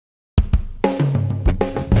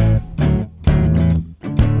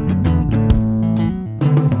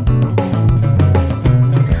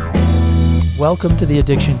Welcome to the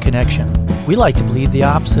Addiction Connection. We like to believe the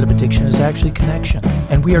opposite of addiction is actually connection,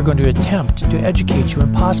 and we are going to attempt to educate you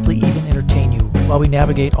and possibly even entertain you while we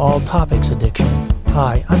navigate all topics addiction.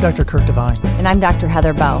 Hi, I'm Dr. Kirk Devine. And I'm Dr.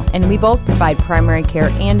 Heather Bell, and we both provide primary care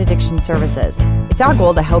and addiction services. It's our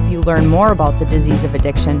goal to help you learn more about the disease of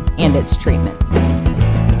addiction and its treatments.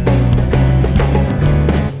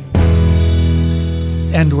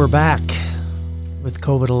 And we're back with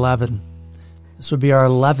COVID-11. This would be our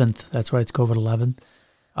 11th, that's why it's COVID-11,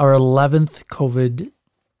 our 11th COVID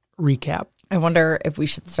recap. I wonder if we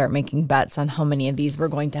should start making bets on how many of these we're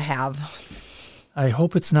going to have. I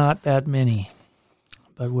hope it's not that many,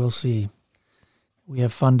 but we'll see. We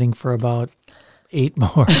have funding for about 8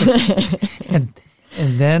 more, and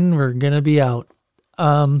then we're going to be out.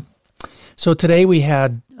 So today we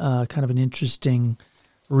had kind of an interesting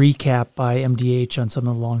recap by MDH on some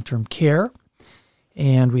of the long-term care,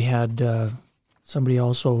 and we had somebody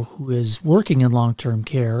also who is working in long-term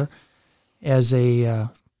care as a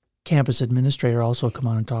campus administrator also come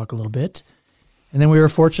on and talk a little bit. And then we were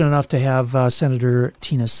fortunate enough to have Senator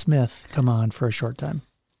Tina Smith come on for a short time.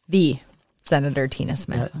 The Senator Tina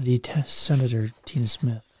Smith. Senator Tina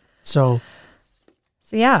Smith. So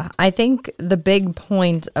yeah, I think the big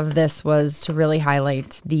point of this was to really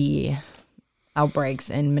highlight the outbreaks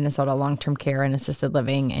in Minnesota long-term care and assisted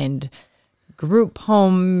living and group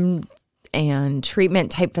home and treatment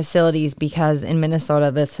type facilities, because in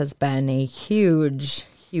Minnesota this has been a huge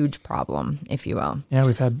problem, if you will. Yeah,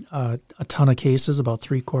 we've had a ton of cases. About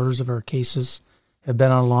 3/4 of our cases have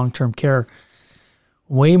been on long-term care.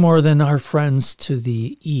 Way more than our friends to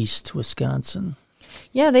the east, Wisconsin.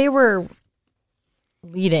 Yeah, they were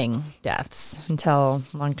leading deaths until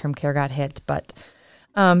long-term care got hit. But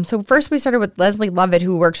so first we started with Leslie Lovett,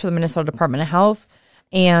 who works for the Minnesota Department of Health.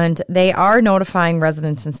 And they are notifying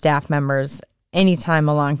residents and staff members anytime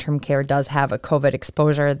a long-term care does have a COVID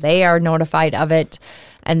exposure. They are notified of it,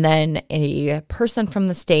 and then a person from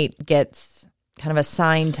the state gets kind of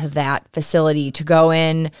assigned to that facility to go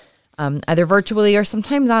in, either virtually or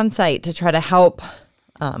sometimes on site, to try to help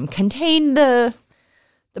contain the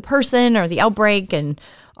person or the outbreak and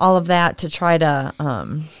all of that, to try to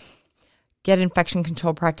get infection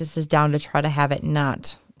control practices down, to try to have it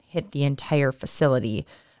not hit the entire facility.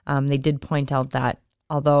 They did point out that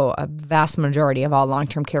although a vast majority of all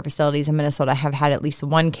long-term care facilities in Minnesota have had at least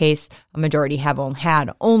one case, a majority have had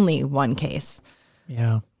only one case.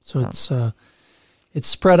 Yeah, so it's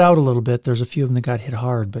spread out a little bit. There's a few of them that got hit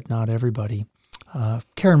hard, but not everybody.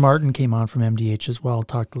 Karen Martin came on from MDH as well,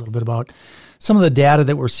 talked a little bit about some of the data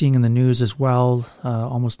that we're seeing in the news as well.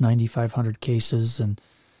 Almost 9,500 cases and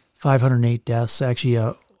 508 deaths.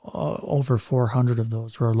 Actually, over 400 of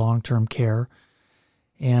those were long-term care.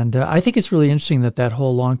 And I think it's really interesting that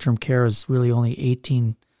whole long-term care is really only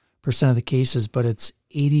 18% of the cases, but it's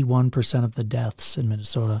 81% of the deaths in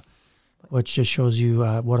Minnesota, which just shows you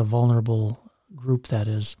what a vulnerable group that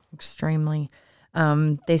is. Extremely.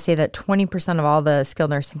 They say that 20% of all the skilled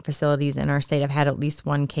nursing facilities in our state have had at least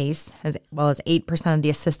one case, as well as 8% of the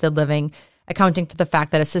assisted living, accounting for the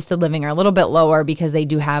fact that assisted living are a little bit lower because they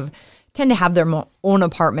tend to have their own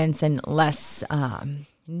apartments and less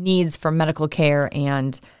needs for medical care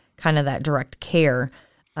and kind of that direct care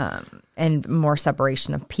and more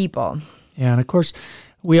separation of people. Yeah, and of course,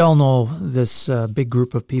 we all know this big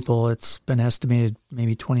group of people. It's been estimated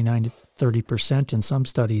maybe 29 to 30% in some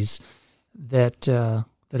studies that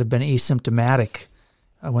have been asymptomatic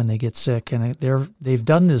when they get sick, and they've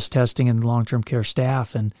done this testing in long-term care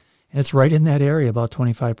staff, and it's right in that area. About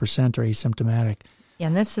 25% are asymptomatic. Yeah,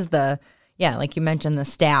 and this is like you mentioned, the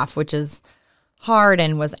staff, which is hard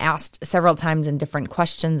and was asked several times in different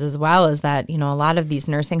questions as well, is that, a lot of these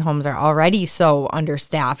nursing homes are already so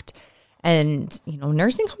understaffed. And,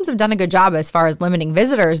 nursing homes have done a good job as far as limiting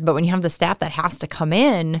visitors, but when you have the staff that has to come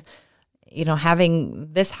in,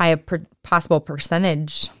 having this high a possible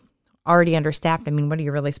percentage already understaffed, what are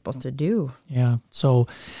you really supposed to do? Yeah, so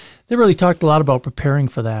they really talked a lot about preparing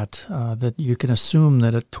for that, that you can assume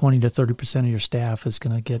that 20 to 30% of your staff is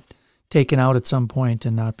going to get taken out at some point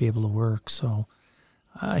and not be able to work. So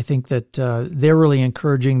I think that they're really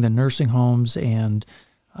encouraging the nursing homes and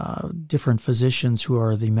different physicians who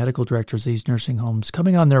are the medical directors of these nursing homes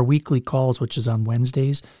coming on their weekly calls, which is on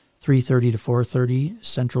Wednesdays, 3:30 to 4:30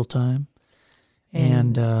 Central Time.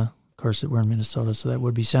 And of course, we're in Minnesota, so that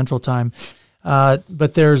would be Central Time.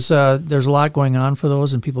 But there's a lot going on for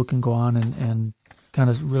those, and people can go on and kind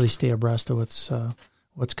of really stay abreast of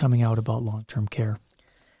what's coming out about long-term care.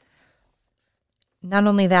 not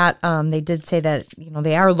only that, they did say that,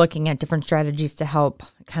 they are looking at different strategies to help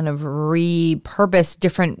kind of repurpose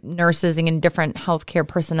different nurses and different healthcare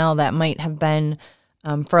personnel that might have been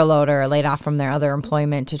furloughed or laid off from their other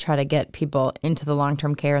employment to try to get people into the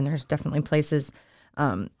long-term care. And there's definitely places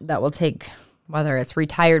that will take, whether it's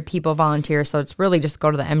retired people, volunteers. So it's really just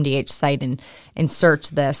go to the MDH site and search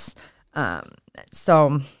this.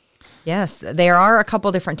 So yes, there are a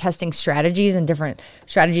couple different testing strategies and different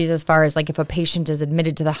strategies as far as like if a patient is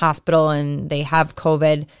admitted to the hospital and they have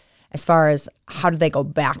COVID, as far as how do they go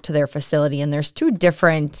back to their facility. And there's two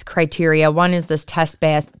different criteria. One is this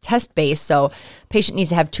test-based. So patient needs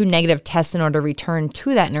to have 2 negative tests in order to return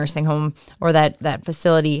to that nursing home or that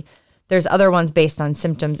facility. There's other ones based on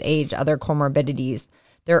symptoms, age, other comorbidities.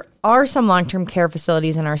 There are some long-term care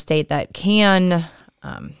facilities in our state that can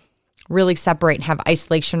really separate and have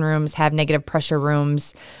isolation rooms, have negative pressure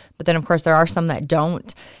rooms. But then, of course, there are some that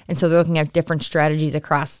don't. And so they're looking at different strategies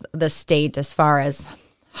across the state as far as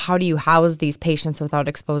how do you house these patients without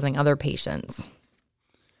exposing other patients.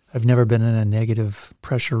 I've never been in a negative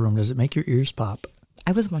pressure room. Does it make your ears pop?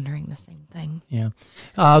 I was wondering the same thing. Yeah.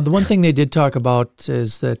 The one thing they did talk about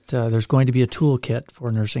is that there's going to be a toolkit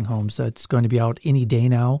for nursing homes that's going to be out any day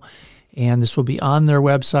now. And this will be on their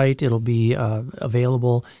website. It'll be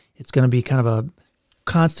available. It's going to be kind of a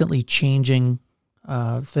constantly changing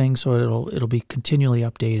thing, so it'll be continually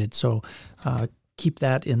updated. So keep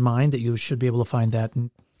that in mind, that you should be able to find that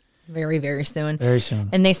very, very soon. Very soon.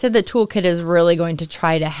 And they said the toolkit is really going to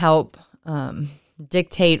try to help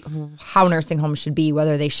dictate how nursing homes should be, how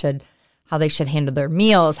they should handle their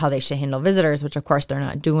meals, how they should handle visitors, which of course they're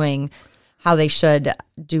not doing, how they should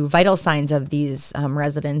do vital signs of these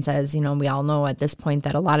residents. As we all know at this point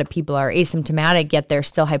that a lot of people are asymptomatic, yet they're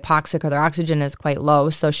still hypoxic or their oxygen is quite low.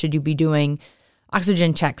 So should you be doing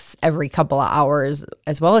oxygen checks every couple of hours,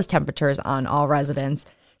 as well as temperatures on all residents?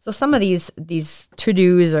 So some of these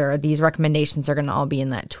to-dos or these recommendations are going to all be in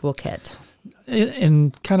that toolkit.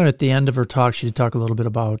 And kind of at the end of her talk, she did talk a little bit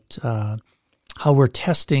about how we're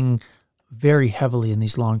testing very heavily in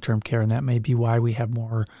these long-term care, and that may be why we have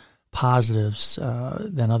more positives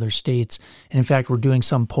than other states. And in fact, we're doing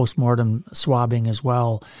some postmortem swabbing as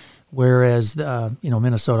well, whereas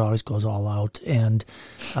Minnesota always goes all out, and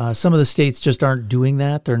some of the states just aren't doing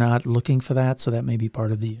that. They're not looking for that, so that may be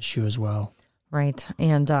part of the issue as well. Right.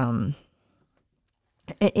 And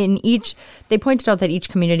they pointed out that each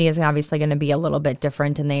community is obviously going to be a little bit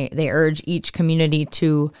different, and they urge each community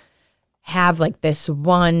to have like this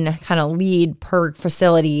one kind of lead per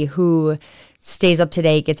facility who stays up to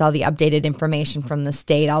date, gets all the updated information from the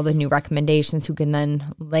state, all the new recommendations, who can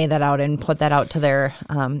then lay that out and put that out to their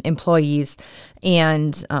employees,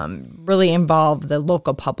 and really involve the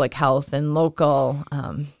local public health and local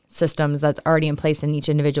systems that's already in place in each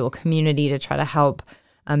individual community to try to help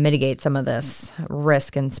mitigate some of this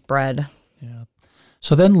risk and spread. Yeah.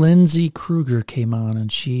 So then Lindsay Kruger came on,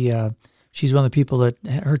 and she's one of the people that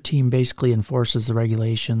her team basically enforces the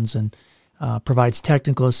regulations and provides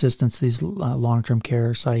technical assistance to these long-term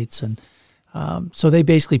care sites. And so they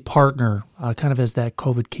basically partner kind of as that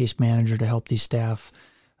COVID case manager to help these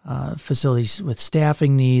facilities with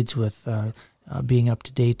staffing needs, with being up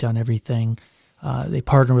to date on everything. They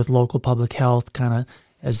partner with local public health kind of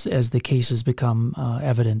as the cases become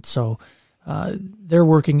evident. So they're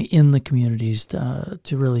working in the communities to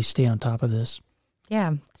really stay on top of this.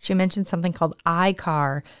 Yeah. She mentioned something called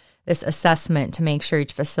ICAR, this assessment to make sure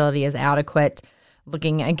each facility is adequate,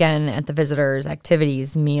 looking again at the visitors'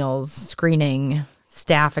 activities, meals, screening,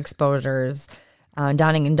 staff exposures,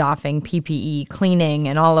 donning and doffing, PPE, cleaning,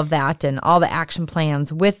 and all of that, and all the action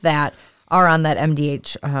plans with that are on that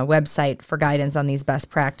MDH website for guidance on these best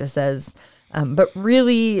practices. But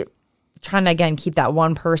really trying to, again, keep that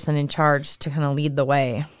one person in charge to kind of lead the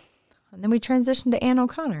way. And then we transitioned to Ann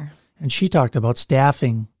O'Connor. And she talked about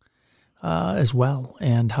staffing as well,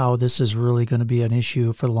 and how this is really going to be an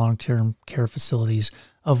issue for the long-term care facilities,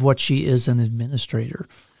 of what she is an administrator.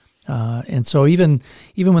 And so even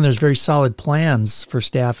when there's very solid plans for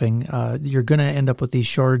staffing, you're going to end up with these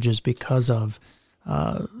shortages because of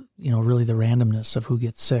really the randomness of who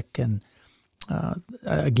gets sick. And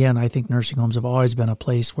again, I think nursing homes have always been a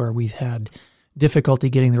place where we've had difficulty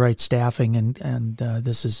getting the right staffing, and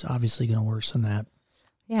this is obviously going to worsen that.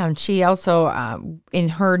 Yeah, and she also, in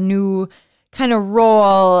her new kind of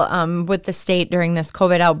role with the state during this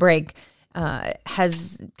COVID outbreak,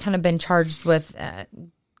 has kind of been charged with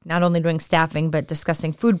not only doing staffing, but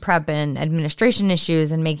discussing food prep and administration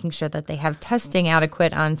issues, and making sure that they have testing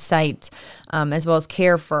adequate on site, as well as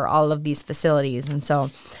care for all of these facilities. And so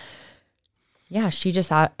Yeah, she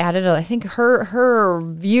just added, I think her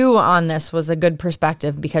view on this was a good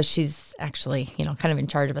perspective because she's actually, kind of in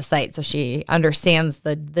charge of a site. So she understands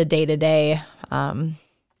the day-to-day a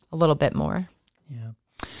little bit more. Yeah.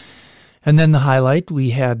 And then the highlight,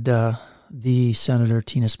 we had the Senator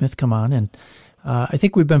Tina Smith come on. And I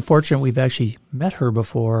think we've been fortunate. We've actually met her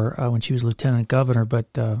before when she was lieutenant governor, but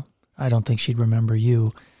I don't think she'd remember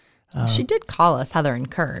you. She did call us Heather and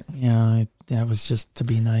Kurt. Yeah, that was just to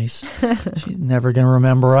be nice. She's never going to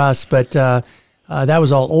remember us, but that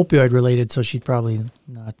was all opioid related, so she'd probably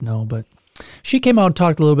not know. But she came out and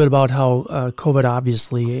talked a little bit about how COVID,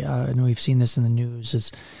 obviously, and we've seen this in the news,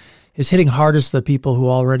 is hitting hardest the people who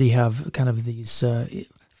already have kind of these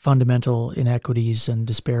fundamental inequities and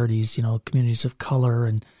disparities. Communities of color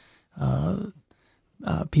and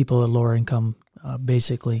people at lower income,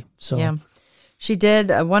 basically. So. Yeah. She did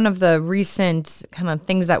one of the recent kind of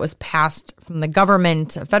things that was passed from the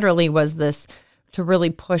government federally was this to really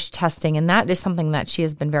push testing. And that is something that she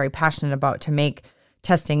has been very passionate about, to make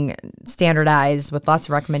testing standardized with lots of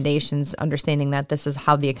recommendations, understanding that this is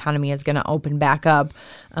how the economy is going to open back up.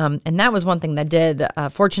 And that was one thing that did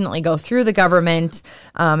fortunately go through the government,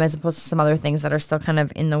 as opposed to some other things that are still kind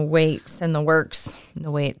of in the works.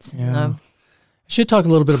 Yeah. Should talk a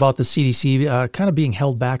little bit about the CDC kind of being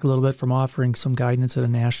held back a little bit from offering some guidance at a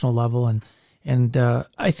national level, and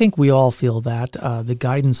I think we all feel that the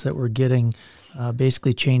guidance that we're getting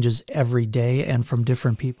basically changes every day, and from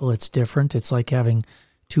different people it's different. It's like having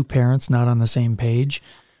two parents not on the same page.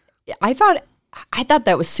 I thought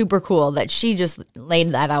that was super cool that she just laid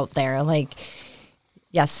that out there. Like,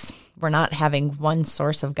 yes, we're not having one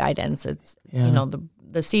source of guidance. It's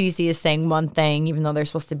the CDC is saying one thing, even though they're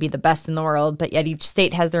supposed to be the best in the world, but yet each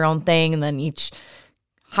state has their own thing, and then each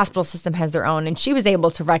hospital system has their own. And she was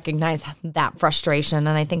able to recognize that frustration,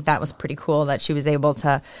 and I think that was pretty cool that she was able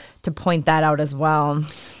to point that out as well.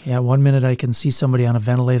 Yeah, 1 minute I can see somebody on a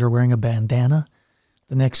ventilator wearing a bandana.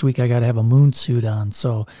 The next week I got to have a moon suit on.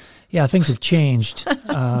 So, yeah, things have changed,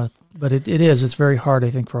 but it's very hard, I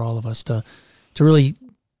think, for all of us to really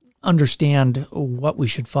understand what we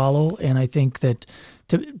should follow. And I think that,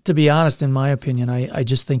 to be honest, in my opinion, I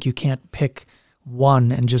just think you can't pick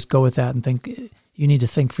one and just go with that and think. You need to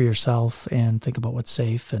think for yourself and think about what's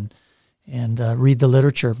safe and read the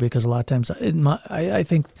literature, because a lot of times I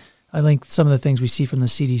think some of the things we see from the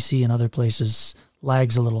CDC and other places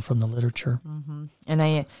lags a little from the literature. Mm-hmm.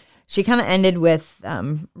 And she kind of ended with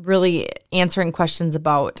really answering questions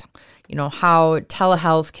about how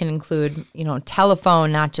telehealth can include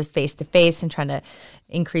telephone, not just face to face, and trying to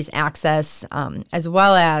increase access, as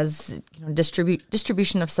well as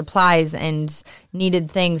distribution of supplies and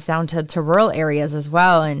needed things down to rural areas as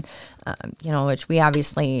well, and which we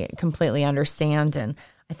obviously completely understand. And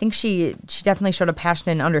I think she definitely showed a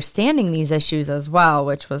passion in understanding these issues as well,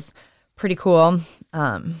 which was pretty cool.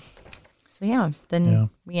 We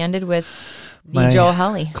ended with Joe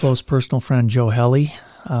Helly, close personal friend Joe Helly,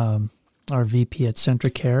 our VP at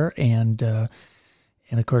CentraCare, and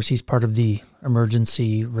of course he's part of the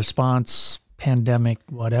emergency response pandemic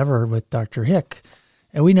whatever with Dr. Hick,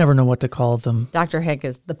 and we never know what to call them. Dr. Hick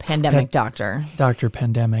is the pandemic doctor. Dr.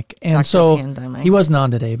 Pandemic, and Dr. so Pandemic. He wasn't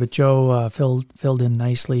on today, but Joe filled in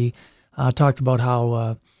nicely. Talked about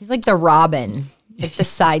how he's like the Robin, like the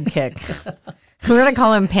sidekick. We're gonna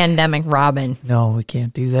call him Pandemic Robin. No, we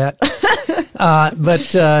can't do that.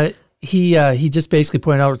 But he just basically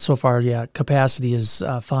pointed out so far, capacity is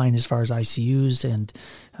fine as far as ICUs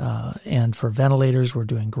and for ventilators, we're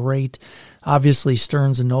doing great. Obviously,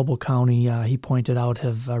 Stearns and Noble County, he pointed out,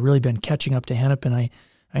 have really been catching up to Hennepin.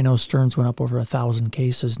 I know Stearns went up over 1,000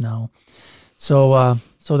 cases now. So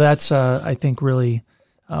that's I think really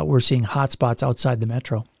we're seeing hotspots outside the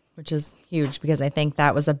metro, which is huge, because I think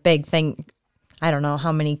that was a big thing. I don't know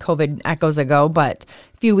how many COVID echoes ago, but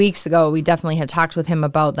a few weeks ago, we definitely had talked with him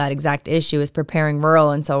about that exact issue, is preparing rural.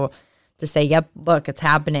 And so to say, yep, look, it's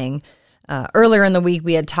happening. Earlier in the week,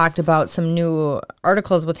 we had talked about some new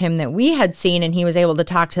articles with him that we had seen, and he was able to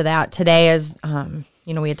talk to that today as,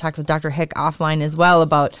 we had talked with Dr. Hick offline as well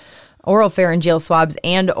about oral pharyngeal swabs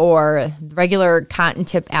and or regular cotton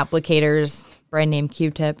tip applicators, brand name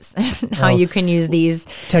Q-tips, and how you can use these.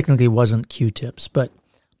 Technically wasn't Q-tips, but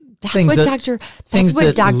That's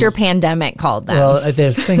what Dr. Pandemic called them. Well,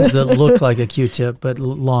 there's things that look like a Q-tip, but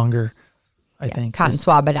longer, I think. Cotton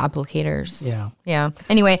swab applicators. Yeah. Yeah.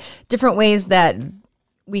 Anyway, different ways that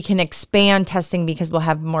we can expand testing, because we'll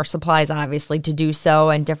have more supplies, obviously, to do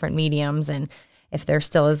so, and different mediums, and if they're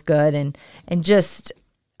still as good, and just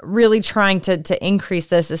really trying to increase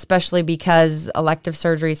this, especially because elective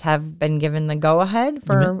surgeries have been given the go-ahead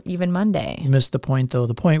for even Monday. You missed the point, though.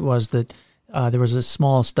 The point was that there was a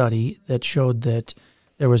small study that showed that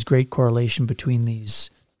there was great correlation between these,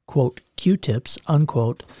 quote, Q-tips,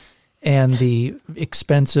 unquote, and the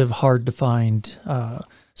expensive, hard-to-find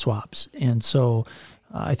swabs. And so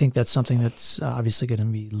I think that's something that's obviously going to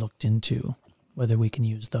be looked into, whether we can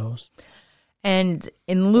use those. And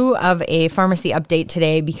in lieu of a pharmacy update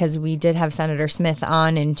today, because we did have Senator Smith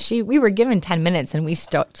on, and we were given 10 minutes, and we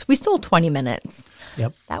stole 20 minutes.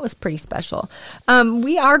 Yep. That was pretty special.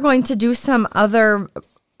 We are going to do some other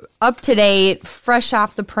up-to-date, fresh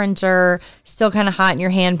off the printer, still kind of hot in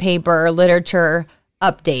your hand paper, literature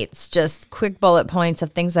updates, just quick bullet points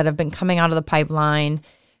of things that have been coming out of the pipeline,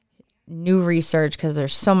 new research, because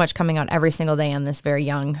there's so much coming out every single day on this very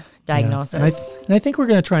young diagnosis. Yeah. And I think we're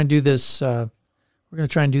going to try and do this. We're going to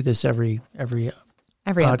try and do this every podcast.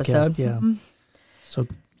 Episode. Yeah. Mm-hmm.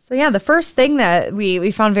 So yeah, the first thing that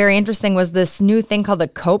we found very interesting was this new thing called the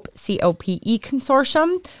COPE, C-O-P-E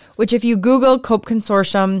Consortium, which if you Google COPE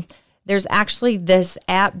Consortium, there's actually this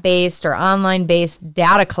app-based or online-based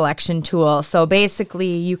data collection tool. So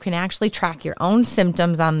basically, you can actually track your own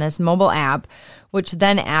symptoms on this mobile app, which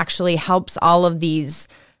then actually helps all of these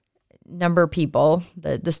number of people,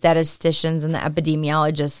 the statisticians and the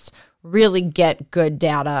epidemiologists, really get good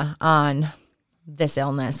data on this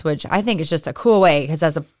illness, which I think is just a cool way, because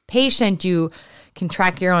as a patient, you can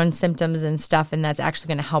track your own symptoms and stuff, and that's actually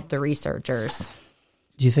going to help the researchers.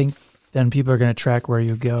 do you think then people are going to track where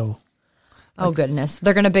you go? Oh, goodness.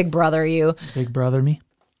 They're going to big brother you. Big brother me?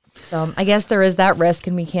 So I guess there is that risk,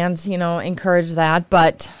 and we can't, encourage that.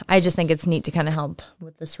 But I just think it's neat to kind of help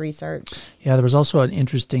with this research. Yeah, there was also an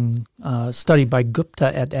interesting study by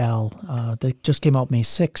Gupta et al. That just came out May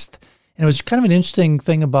 6th. And it was kind of an interesting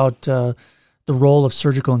thing about the role of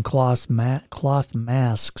surgical and cloth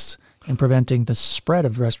masks in preventing the spread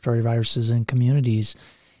of respiratory viruses in communities.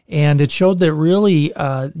 And it showed that really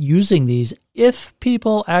using these, if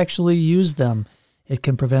people actually use them, it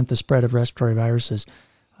can prevent the spread of respiratory viruses.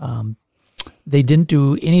 They didn't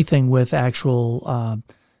do anything with actual,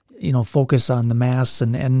 focus on the masks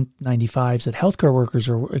and N95s that healthcare workers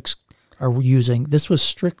are using. This was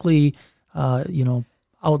strictly, out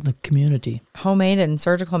in the community. Homemade and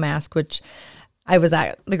surgical mask, which I was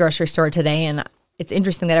at the grocery store today, and it's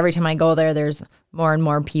interesting that every time I go there, there's more and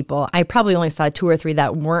more people. I probably only saw 2 or 3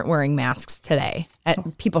 that weren't wearing masks today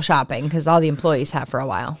at people shopping, because all the employees have for a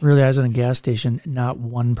while. Really, I was in a gas station. Not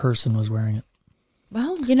one person was wearing it.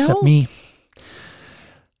 Well, except me. Do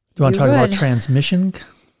you want to talk about transmission?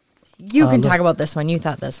 You can talk about this one. You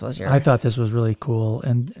thought this was I thought this was really cool.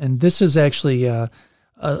 And this is actually a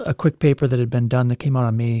quick paper that had been done that came out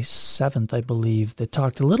on May 7th, I believe, that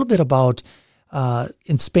talked a little bit about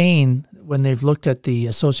in Spain, when they've looked at the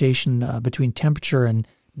association between temperature and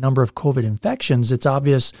number of COVID infections, it's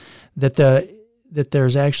obvious that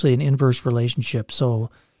there's actually an inverse relationship. So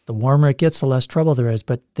the warmer it gets, the less trouble there is.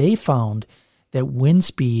 But they found that wind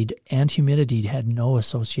speed and humidity had no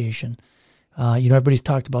association. Everybody's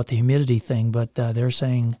talked about the humidity thing, but they're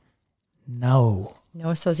saying no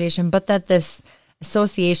association, but that this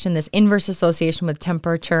association, this inverse association with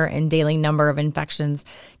temperature and daily number of infections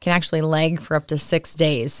can actually lag for up to 6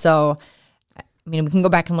 days. So, we can go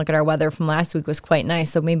back and look at our weather from last week. It was quite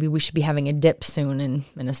nice. So maybe we should be having a dip soon in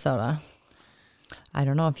Minnesota. I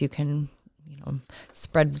don't know if you can,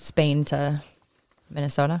 spread Spain to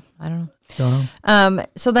Minnesota. I don't know.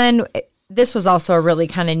 So then this was also a really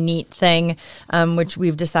kind of neat thing, which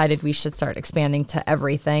we've decided we should start expanding to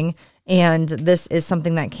everything. And this is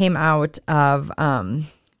something that came out of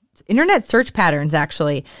internet search patterns,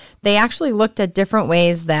 actually. They actually looked at different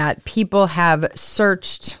ways that people have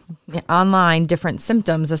searched online different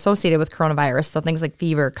symptoms associated with coronavirus. So things like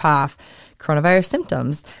fever, cough, coronavirus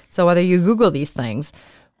symptoms. So whether you Google these things,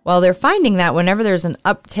 well, they're finding that whenever there's an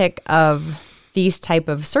uptick of these type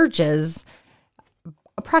of searches,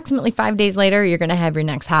 approximately 5 days later, you're going to have your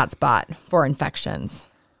next hotspot for infections.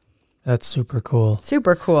 That's super cool.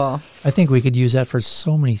 Super cool. I think we could use that for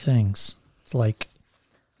so many things. It's like,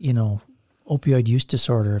 opioid use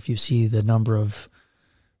disorder. If you see the number of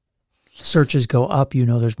searches go up,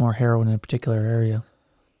 there's more heroin in a particular area.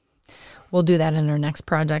 We'll do that in our next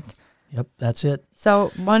project. Yep, that's it.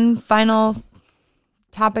 So one final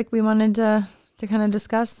topic we wanted to kind of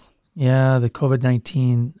discuss. Yeah, the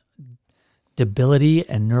COVID-19 debility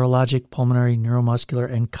and neurologic, pulmonary,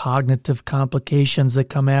 neuromuscular, and cognitive complications that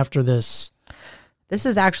come after this. This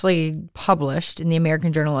is actually published in the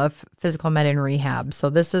American Journal of Physical Med and Rehab. So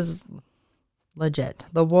this is legit.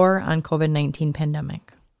 The war on COVID-19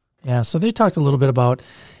 pandemic. Yeah, so they talked a little bit about,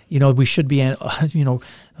 we should be,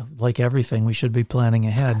 like everything, we should be planning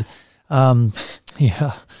ahead.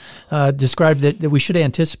 Described that we should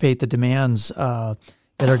anticipate the demands that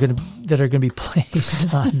are going to be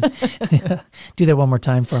placed on. Do that one more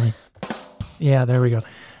time for me. Yeah, there we go.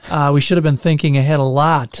 We should have been thinking ahead a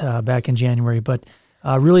lot back in January, but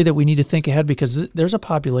really that we need to think ahead because there's a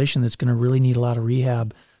population that's going to really need a lot of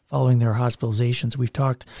rehab following their hospitalizations. We've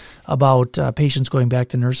talked about patients going back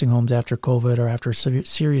to nursing homes after COVID or after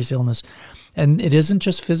serious illness, and it isn't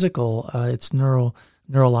just physical. It's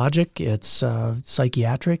neurologic, it's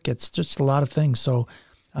psychiatric, it's just a lot of things. So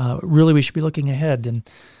really we should be looking ahead, and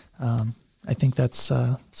I think that's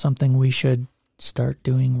something we should start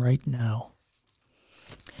doing right now.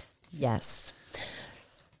 Yes.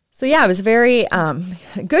 So yeah, it was a very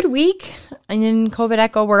good week in COVID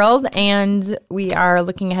Echo world, and we are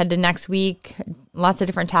looking ahead to next week. Lots of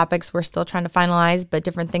different topics we're still trying to finalize, but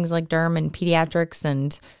different things like derm and pediatrics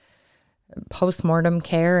and postmortem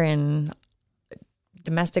care and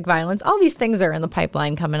domestic violence. All these things are in the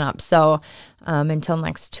pipeline coming up. So until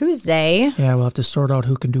next Tuesday. Yeah, we'll have to sort out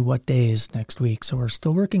who can do what days next week. So we're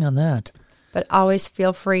still working on that. But always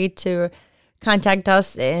feel free to contact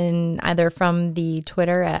us in either from the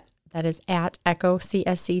Twitter that is at Echo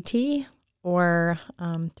CSCT or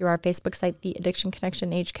through our Facebook site, The Addiction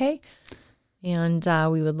Connection HK. And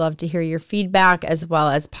we would love to hear your feedback as well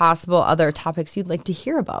as possible other topics you'd like to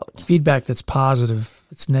hear about. Feedback that's positive.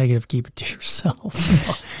 If it's negative, keep it to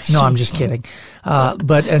yourself. No, I'm just kidding.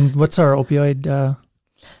 And what's our opioid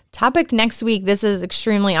topic next week? This is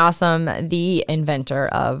extremely awesome. The inventor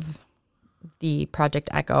of the Project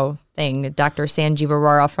Echo thing, Dr. Sanjeev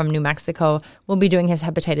Arora from New Mexico, will be doing his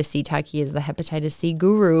hepatitis C talk. He is the hepatitis C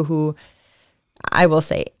guru who, I will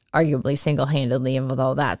say, arguably single-handedly,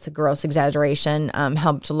 although that's a gross exaggeration,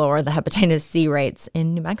 helped to lower the hepatitis C rates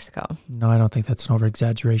in New Mexico. No, I don't think that's an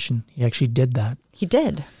over-exaggeration. He actually did that. He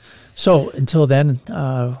did. So until then,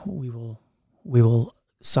 we will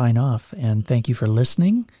sign off, and thank you for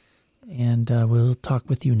listening, and we'll talk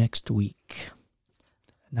with you next week.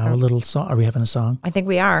 Now a little song. Are we having a song? I think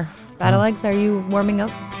we are. Battle Eggs, are you warming up?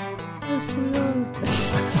 Yes, we are.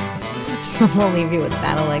 So we'll leave you with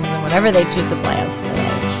Battle Eggs and whatever they choose to play us today.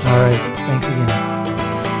 All right. Thanks again.